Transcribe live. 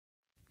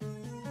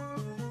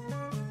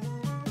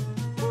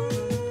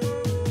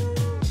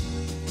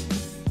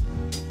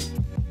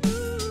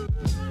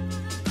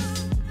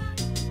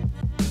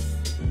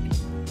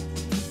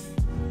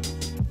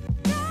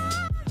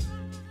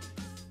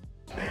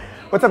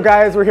What's up,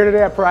 guys? We're here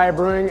today at Pariah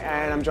Brewing,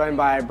 and I'm joined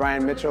by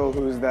Brian Mitchell,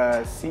 who's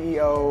the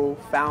CEO,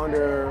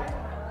 founder,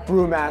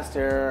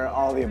 brewmaster,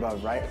 all the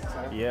above, right?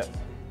 Yep.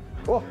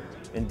 Cool.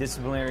 In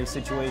disciplinary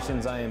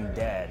situations, I am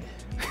dad.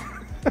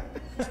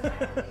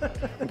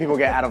 When people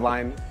get out of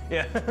line.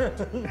 Yeah.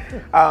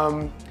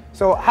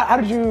 So how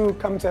did you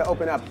come to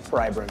open up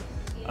Pariah Brewing?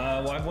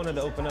 Well, I've wanted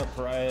to open up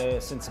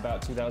Pariah since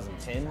about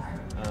 2010.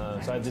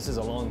 This is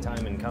a long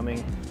time in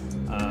coming,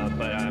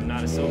 but I'm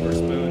not a silver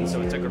spoon,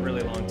 so it took a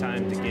really long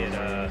time to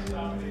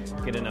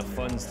get enough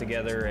funds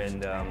together,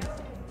 and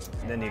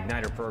then the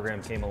Igniter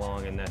program came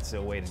along, and that's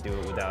a way to do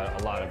it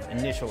without a lot of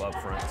initial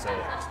upfront. So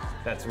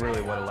that's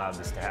really what allowed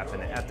this to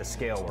happen at the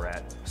scale we're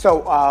at.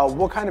 So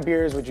what kind of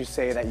beers would you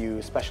say that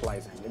you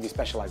specialize in? If you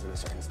specialize in a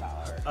certain style?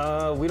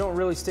 Or? We don't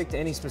really stick to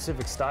any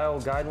specific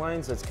style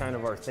guidelines. That's kind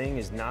of our thing,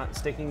 is not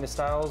sticking to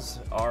styles.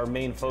 Our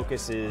main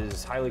focus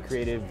is highly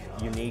creative,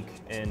 unique,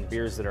 and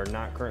beers that are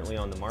not currently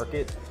on the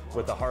market,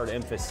 with a hard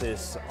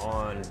emphasis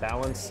on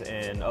balance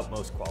and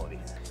utmost quality.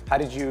 How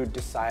did you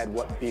decide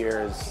what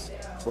beers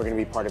were going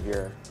to be part of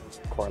your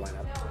core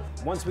lineup?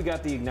 Once we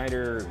got the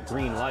Igniter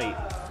green light,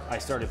 I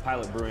started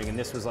pilot brewing, and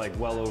this was like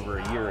well over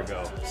a year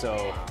ago.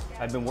 So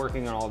I've been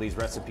working on all these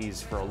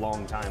recipes for a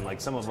long time.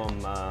 Like some of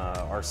them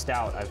are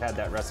stout. I've had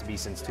that recipe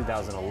since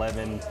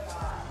 2011.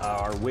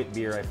 Our wit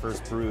beer I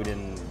first brewed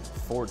in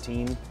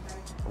 14.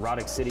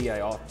 Erotic City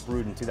I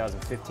brewed in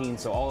 2015.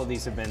 So all of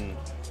these have been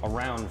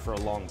around for a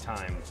long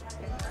time,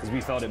 because we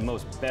felt it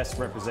best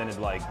represented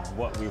like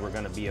what we were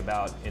going to be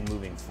about in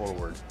moving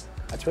forward.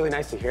 That's really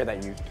nice to hear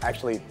that you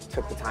actually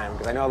took the time,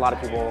 because I know a lot of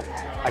people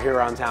I hear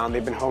around town,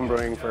 they've been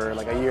homebrewing for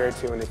like a year or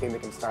two and they think they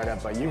can start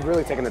up, but you've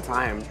really taken the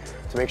time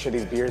to make sure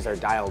these beers are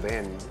dialed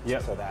in.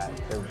 Yep. So that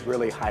they're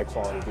really high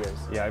quality beers.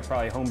 Yeah, I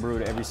probably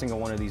homebrewed every single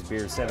one of these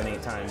beers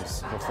 7-8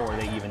 times before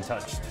they even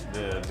touched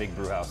the big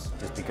brew house,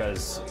 just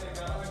because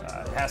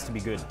it has to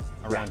be good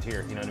around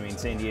here. You know what I mean?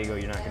 San Diego,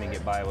 you're not going to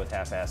get by with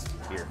half-assed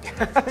beer.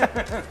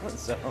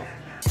 So.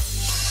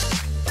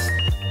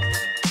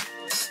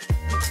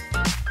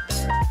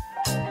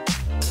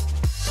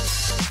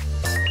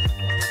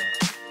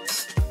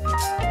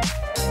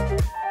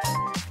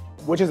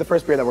 Which is the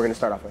first beer that we're going to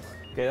start off with?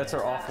 Okay, that's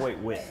our off-white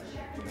wit.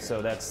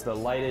 So that's the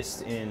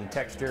lightest in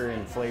texture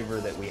and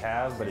flavor that we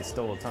have, but it's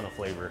still a ton of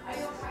flavor.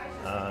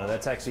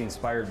 That's actually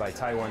inspired by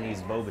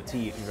Taiwanese boba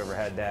tea, if you've ever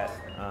had that.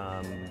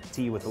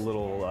 Tea with the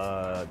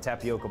little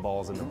tapioca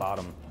balls in the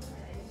bottom.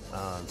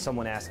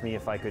 Someone asked me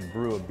if I could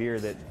brew a beer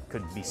that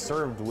could be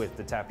served with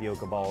the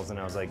tapioca balls, and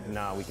I was like,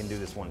 nah, we can do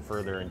this one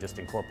further and just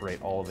incorporate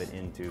all of it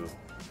into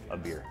a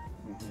beer.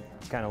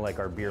 It's kind of like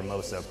our beer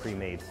mosa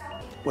pre-made.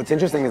 What's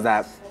interesting is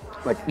that,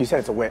 like you said,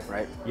 it's a wit,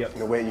 right? Yep. In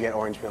the wit, you get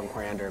orange peel and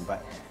coriander,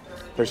 but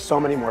there's so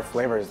many more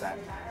flavors that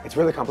it's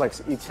really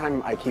complex. Each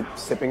time I keep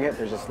sipping it,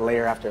 there's just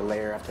layer after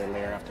layer after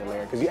layer after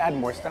layer, because you add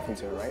more stuff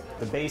into it, right?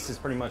 The base is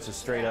pretty much a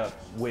straight up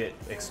wit,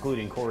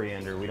 excluding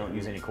coriander. We don't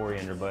use any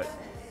coriander, but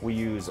we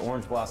use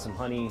orange blossom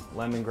honey,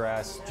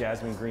 lemongrass,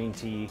 jasmine green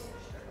tea,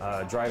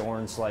 dried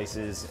orange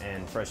slices,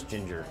 and fresh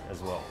ginger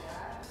as well.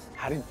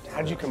 How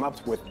did you come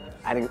up with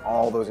adding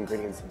all those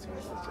ingredients into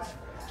it?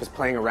 Just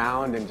playing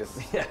around and just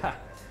Yeah.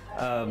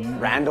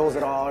 Randall's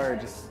at all, or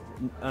just?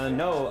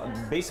 No,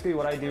 basically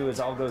what I do is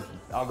I'll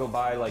go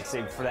buy, like,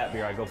 say for that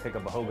beer, I go pick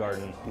up a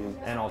Hoegaarden,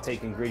 and I'll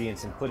take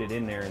ingredients and put it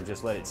in there and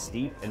just let it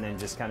steep, and then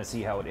just kind of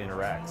see how it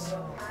interacts.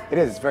 It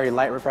is. It's very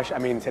light, refreshing. I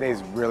mean,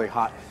 today's really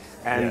hot,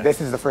 and Yeah.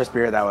 this is the first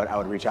beer that I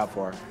would reach out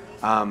for.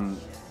 And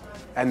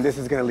this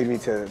is going to lead me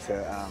to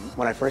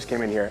when I first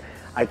came in here.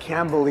 I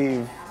can't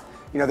believe,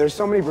 you know, there's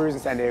so many breweries in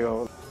San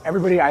Diego.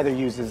 Everybody either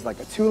uses like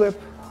a tulip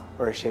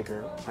or a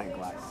shaker pint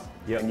glass,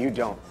 Yep. and you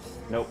don't.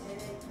 Nope.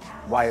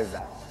 Why is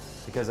that?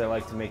 Because I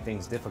like to make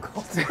things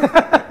difficult.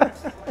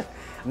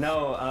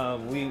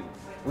 No, we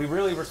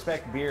really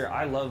respect beer.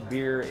 I love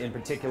beer. In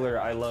particular,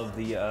 I love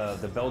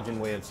the Belgian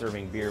way of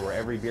serving beer, where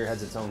every beer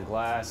has its own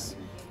glass.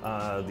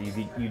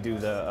 You do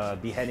the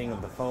beheading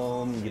of the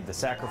foam, you get the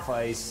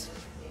sacrifice,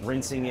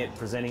 rinsing it,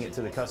 presenting it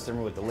to the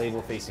customer with the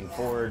label facing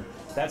forward.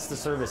 That's the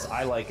service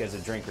I like as a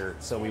drinker,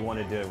 so we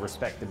wanted to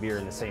respect the beer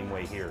in the same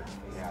way here.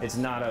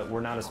 Yeah.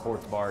 We're not a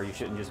sports bar. You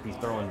shouldn't just be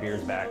throwing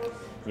beers back.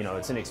 You know,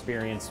 it's an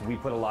experience. We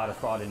put a lot of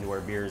thought into our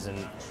beers, and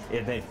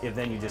if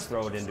then you just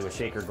throw it into a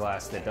shaker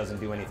glass that doesn't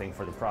do anything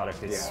for the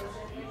product,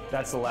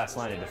 that's the last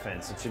line of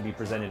defense. It should be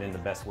presented in the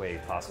best way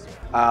possible.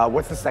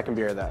 What's the second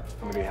beer that I'm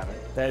going to be having?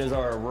 That is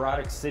our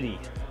Erotic City.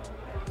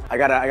 I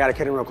gotta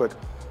kid in real quick.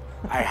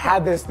 I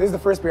had this is the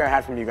first beer I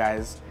had from you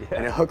guys,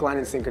 and it hook, line,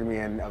 and sinkered me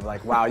in of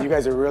like, wow, you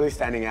guys are really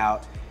standing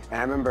out. And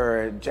I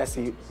remember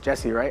Jesse,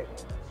 right?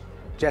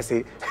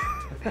 Jesse.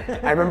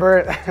 I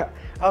remember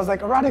I was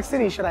like, Erotic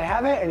City, should I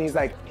have it? And he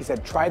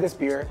said, try this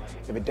beer.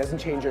 If it doesn't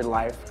change your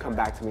life, come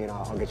back to me and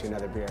I'll get you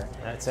another beer.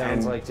 That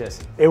sounds like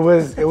Jesse. It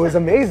was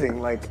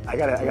amazing. Like I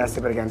gotta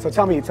sip it again. So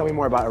tell me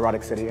more about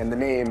Erotic City and the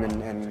name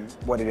and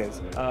what it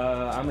is.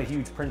 I'm a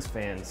huge Prince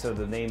fan, so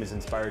the name is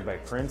inspired by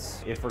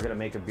Prince. If we're gonna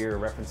make a beer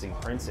referencing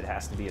Prince, it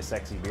has to be a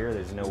sexy beer.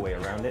 There's no way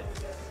around it.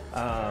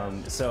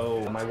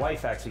 So my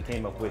wife actually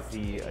came up with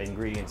the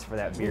ingredients for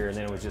that beer, and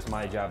then it was just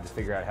my job to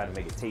figure out how to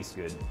make it taste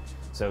good.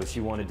 So she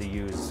wanted to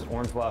use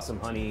orange blossom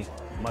honey,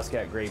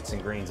 muscat grapes,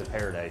 and grains of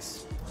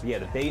paradise. Yeah,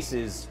 the base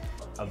is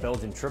a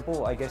Belgian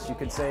triple, I guess you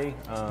could say,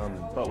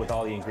 but with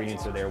all the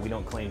ingredients are there. We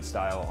don't claim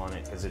style on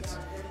it because it's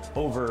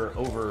over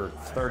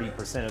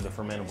 30% of the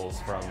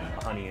fermentables from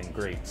honey and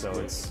grape, so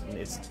it's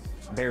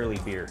barely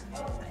beer.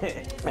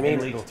 I mean, in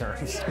legal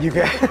terms. You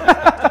can.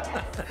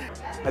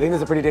 I think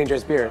it's a pretty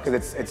dangerous beer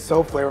because it's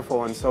so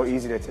flavorful and so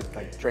easy to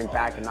like drink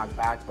back and knock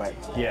back, but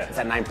yeah, it's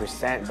at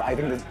 9%. But I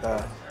think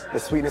the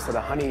sweetness of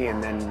the honey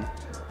and then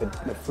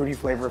the fruity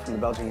flavor from the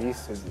Belgian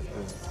yeast is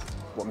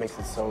what makes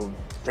it so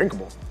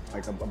drinkable,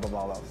 like above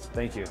all else.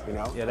 Thank you. You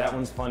know? Yeah, that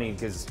one's funny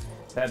because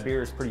that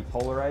beer is pretty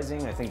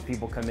polarizing. I think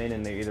people come in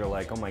and they're either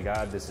like, oh my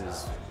God, this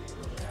is,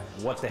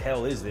 what the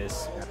hell is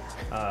this?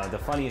 The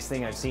funniest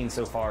thing I've seen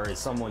so far is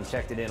someone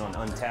checked it in on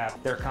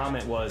Untappd. Their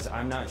comment was,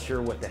 I'm not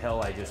sure what the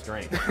hell I just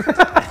drank.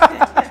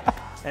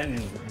 And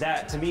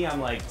that, to me, I'm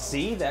like,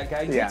 see, that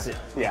guy gets it.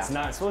 Yeah. It's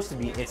not supposed to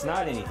be, it's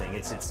not anything,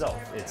 it's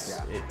itself.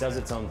 It does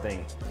its own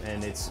thing,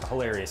 and it's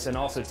hilarious. And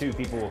also, too,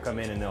 people will come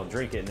in and they'll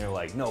drink it, and they're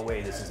like, no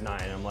way, this is 9.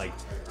 And I'm like,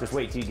 just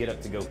wait till you get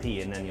up to go pee,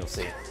 and then you'll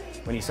see.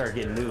 When you start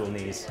getting noodle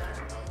knees,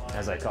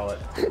 as I call it.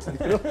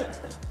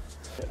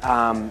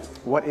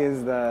 What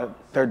is the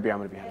third beer I'm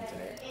going to be having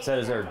today? So that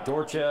is our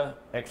Dorcha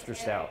Extra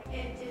Stout.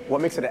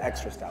 What makes it an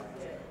extra stout?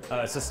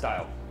 It's a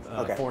style.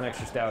 Okay. For an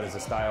extra stout is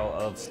a style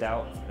of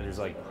stout. There's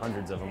like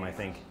hundreds of them, I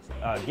think.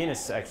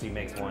 Guinness actually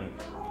makes one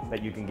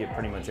that you can get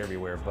pretty much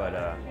everywhere,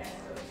 but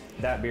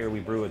that beer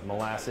we brew with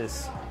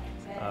molasses,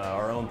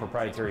 our own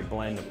proprietary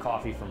blend of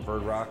coffee from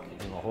Bird Rock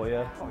in La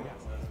Jolla,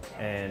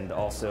 and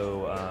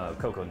also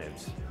cocoa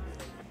nibs.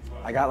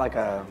 I got like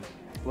a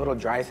little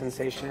dry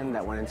sensation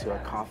that went into a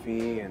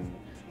coffee and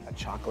a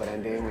chocolate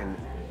ending, and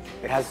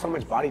it has so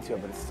much body to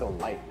it, but it's still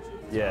light.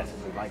 Yeah.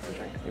 We like to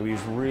drink. We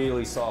use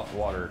really soft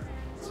water,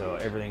 so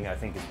everything I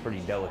think is pretty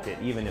delicate,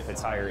 even if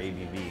it's higher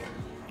ABV.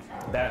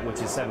 That,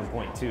 which is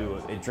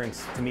 7.2, it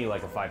drinks to me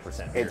like a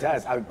 5% beer. It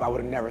does. I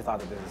would have never thought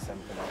that this is 7%.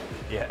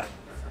 Yeah.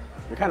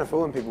 You're kind of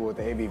fooling people with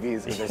the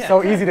ABVs because they're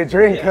so easy to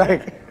drink. Yeah.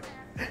 Like.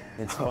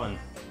 It's fun.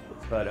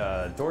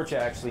 But Dorcha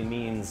actually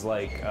means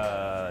like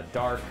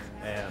dark,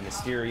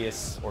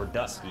 mysterious, or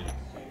dusky.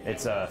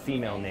 It's a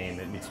female name.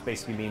 It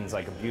basically means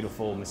like a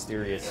beautiful,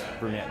 mysterious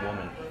brunette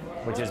woman,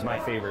 which is my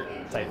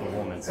favorite type of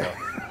woman. So.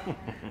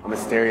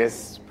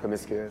 Mysterious,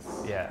 promiscuous.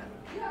 Yeah.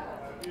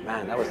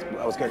 Man, that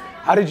was good.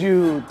 How did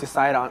you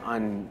decide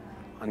on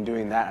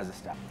doing that as a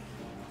stout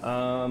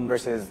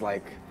versus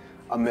like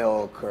a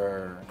milk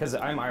or? Because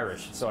I'm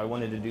Irish, so I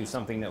wanted to do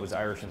something that was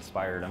Irish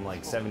inspired. I'm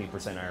like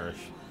 70%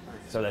 Irish,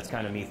 so that's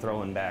kind of me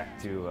throwing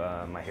back to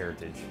my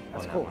heritage.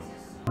 That's on cool.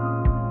 That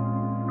one.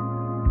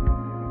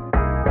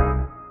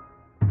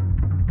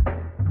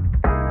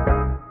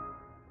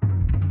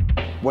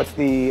 What's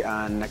the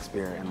next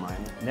beer in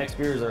line? Next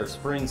beer is our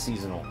spring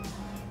seasonal,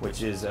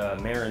 which is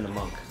Mare and the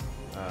Monk.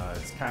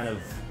 It's kind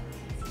of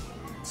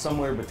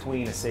somewhere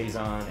between a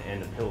Saison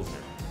and a Pilsner.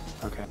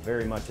 Okay.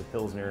 Very much a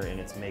Pilsner in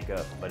its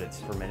makeup, but it's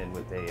fermented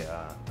with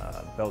a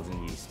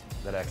Belgian yeast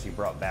that I actually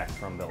brought back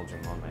from Belgium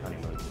on my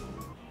honeymoon.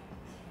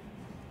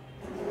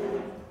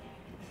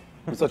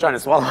 I'm still trying to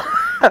swallow.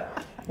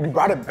 You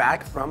brought it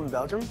back from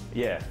Belgium?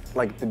 Yeah.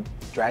 Like the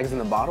drags in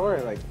the bottle,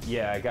 or like?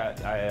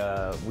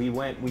 Yeah,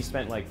 we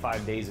spent like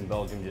 5 days in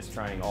Belgium just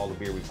trying all the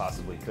beer we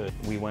possibly could.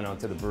 We went out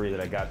to the brewery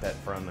that I got that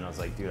from, and I was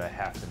like, dude, I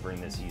have to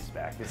bring this yeast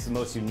back. It's the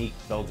most unique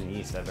Belgian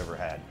yeast I've ever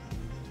had.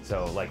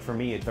 So like for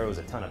me, it throws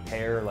a ton of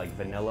pear, like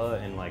vanilla,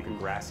 and like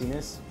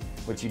grassiness,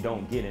 which you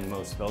don't get in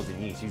most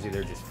Belgian yeast. Usually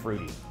they're just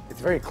fruity.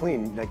 It's very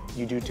clean. Like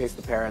you do taste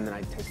the pear, and then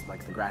I taste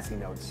like the grassy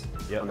notes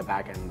on the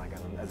back end, like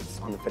as it's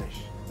on the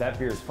finish. That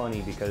beer is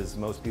funny because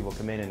most people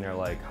come in and they're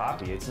like,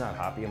 hoppy. It's not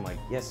hoppy. I'm like,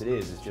 yes, it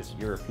is. It's just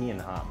European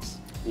hops.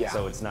 Yeah.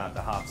 So it's not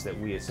the hops that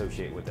we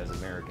associate with as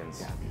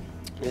Americans. Yeah,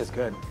 it is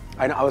good.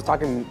 I know. I was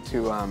talking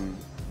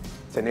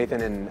to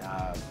Nathan and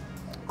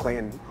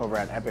Clayton over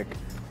at Epic,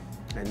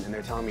 and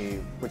they're telling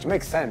me, which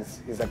makes sense.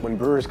 He's like, when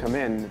brewers come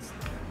in,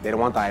 they don't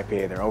want the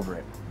IPA. They're over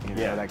it. You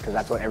know, Yeah. because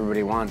that's what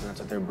everybody wants, and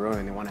that's what they're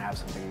brewing. They want to have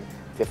something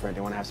different.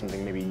 They want to have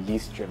something maybe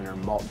yeast-driven or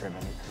malt-driven.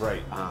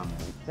 Right.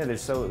 Yeah,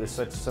 there's so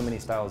many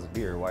styles of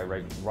beer. Why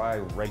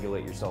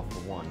regulate yourself to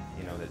one?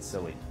 You know, that's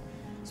silly.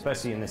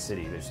 Especially in this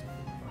city, there's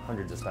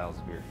hundreds of styles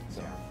of beer.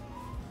 So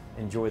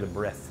enjoy the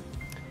breath.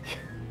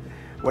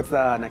 What's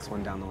the next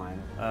one down the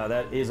line?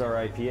 That is our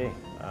IPA.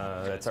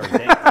 That's our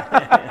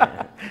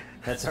dank.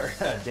 That's our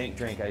dank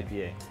drink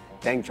IPA.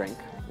 Dank Drink.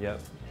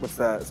 Yep. What's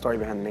the story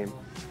behind the name?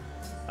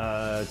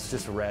 It's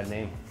just a rad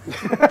name.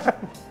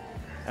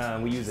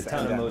 We use a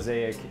ton of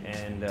Mosaic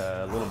and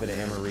a little bit of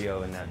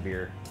Amarillo in that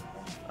beer.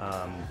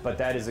 But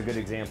that is a good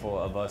example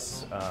of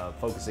us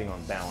focusing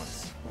on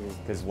balance.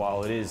 Because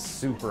while it is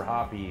super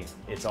hoppy,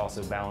 it's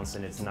also balanced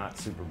and it's not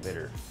super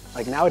bitter.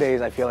 Like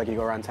nowadays, I feel like you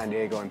go around San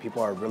Diego and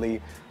people are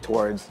really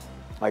towards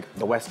like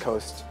the West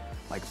Coast,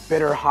 like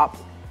bitter hop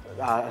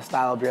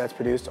style of beer that's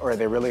produced, or are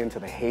they really into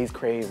the haze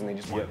craze and they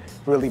just want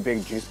really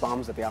big juice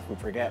bombs that they often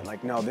forget?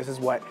 Like, no, this is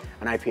what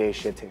an IPA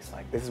should taste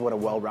like. This is what a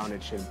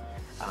well-rounded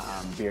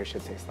beer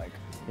should taste like.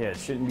 Yeah, it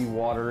shouldn't be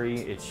watery.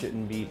 It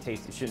shouldn't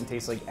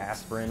taste like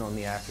aspirin on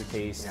the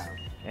aftertaste. Yeah.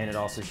 And it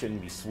also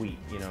shouldn't be sweet.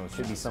 You know, it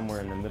should be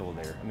somewhere in the middle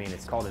there. I mean,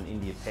 it's called an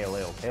India Pale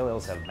Ale. Pale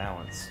ales have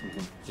balance,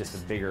 just a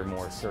bigger,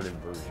 more assertive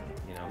version.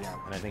 You know,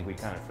 and I think we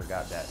kind of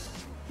forgot that.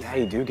 Yeah,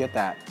 you do get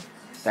that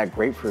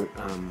grapefruit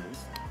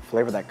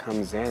flavor that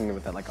comes in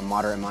with that, like a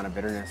moderate amount of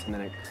bitterness, and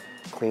then it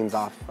cleans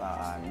off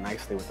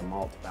nicely with the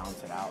malt to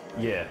balance it out.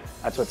 Right? Yeah,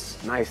 that's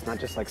what's nice. Not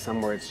just like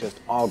somewhere it's just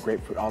all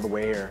grapefruit all the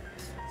way, or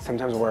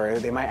sometimes where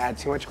they might add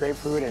too much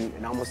grapefruit and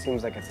it almost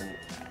seems like it's an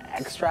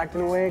extract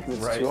in a way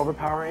because it's too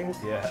overpowering.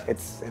 Yeah.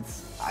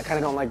 I kind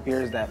of don't like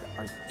beers that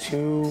are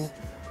too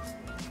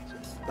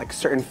like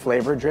certain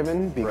flavor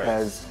driven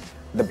because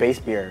the base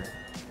beer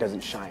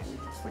doesn't shine,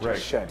 which it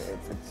should.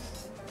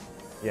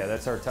 Yeah,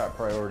 that's our top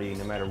priority.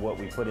 No matter what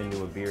we put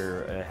into a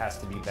beer, it has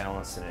to be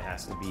balanced and it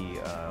has to be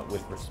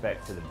with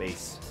respect to the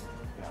base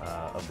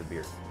of the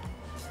beer.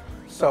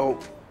 So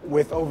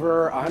with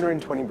over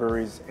 120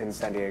 breweries in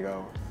San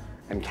Diego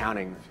and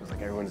counting, it feels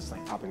like everyone's just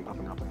like popping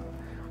up.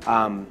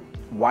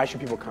 Why should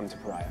people come to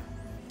Pariah?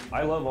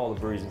 I love all the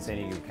breweries in San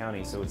Diego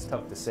County, so it's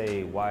tough to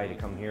say why to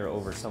come here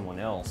over someone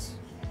else.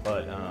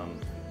 But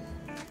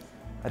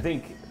I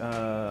think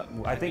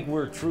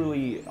we're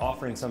truly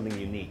offering something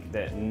unique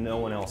that no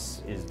one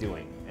else is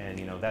doing, and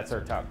you know that's our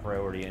top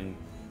priority. And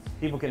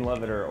people can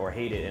love it or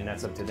hate it, and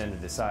that's up to them to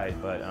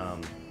decide. But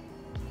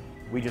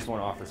we just want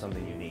to offer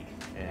something unique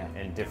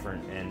and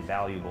different and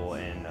valuable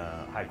and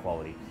high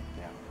quality.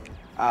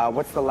 Yeah.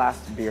 What's the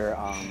last beer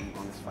on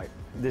this flight?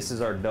 This is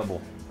our double.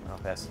 I'll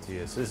pass it to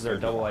you. So this is our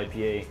double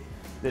IPA.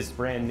 This is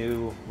brand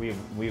new. We've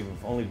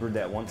only brewed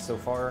that once so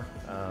far,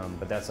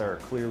 but that's our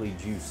clearly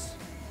juice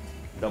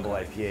double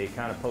IPA.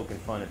 Kind of poking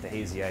fun at the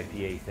hazy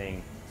IPA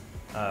thing.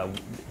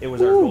 It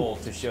was our goal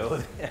to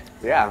show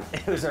that,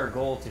 it was our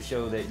goal to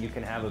show that you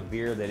can have a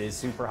beer that is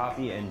super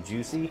hoppy and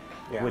juicy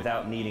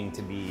without needing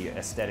to be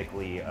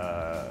aesthetically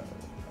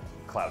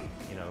cloudy.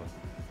 You know,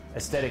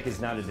 aesthetic is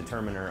not a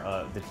determinant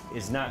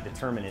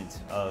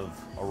of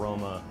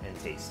aroma and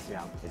taste.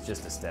 Yeah, it's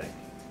just aesthetic.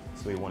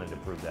 So we wanted to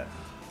prove that.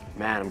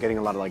 Man, I'm getting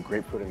a lot of like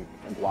grapefruit and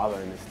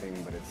guava in this thing,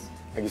 but it's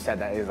like you said,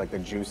 that is like the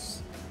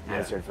juice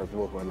answered for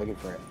people who are looking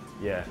for it.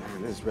 Yeah.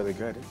 Man, this is really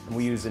good. And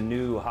we use a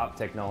new hop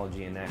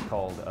technology in that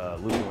called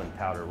lupulin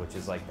powder, which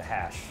is like the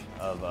hash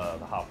of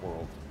the hop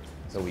world.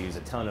 So we use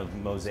a ton of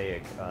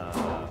mosaic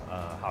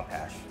hop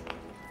hash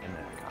in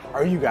that.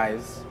 Are you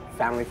guys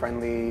family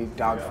friendly,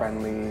 dog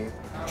friendly?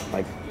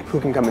 Like, who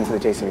can come into the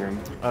tasting room?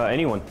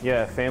 Anyone,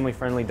 yeah, family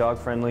friendly, dog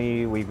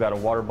friendly. We've got a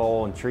water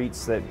bowl and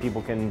treats that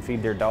people can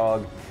feed their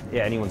dog.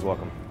 Yeah, anyone's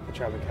welcome. Good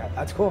job, cat.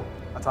 That's cool.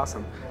 That's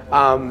awesome.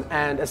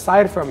 And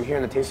aside from here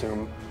in the tasting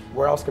room,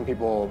 where else can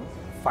people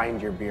find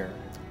your beer?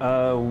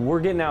 We're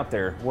getting out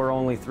there. We're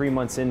only 3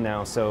 months in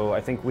now, so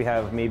I think we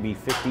have maybe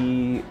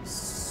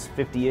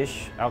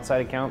 50-ish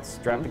outside accounts,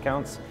 draft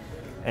accounts,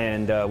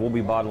 and we'll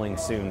be bottling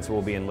soon, so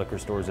we'll be in liquor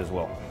stores as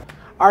well.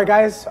 All right,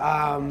 guys,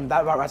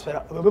 that about wraps it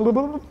up.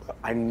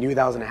 I knew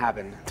that was gonna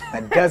happen.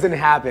 That doesn't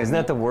happen. Isn't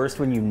that the worst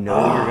when you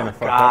know you're gonna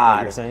fuck up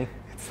what you're saying?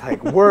 It's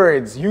like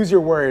words, use your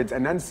words,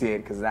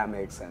 enunciate, because that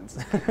makes sense.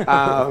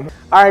 All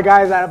right,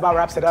 guys, that about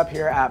wraps it up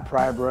here at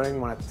Pariah Brewing. I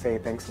want to say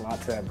thanks a lot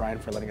to Brian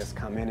for letting us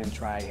come in and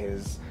try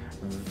his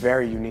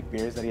very unique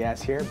beers that he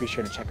has here. Be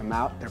sure to check them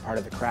out. They're part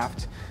of the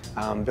craft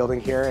building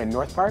here in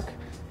North Park.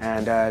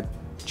 And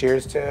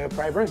cheers to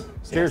Pariah Brewing.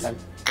 Cheers.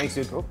 Thanks,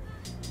 dude. Cool.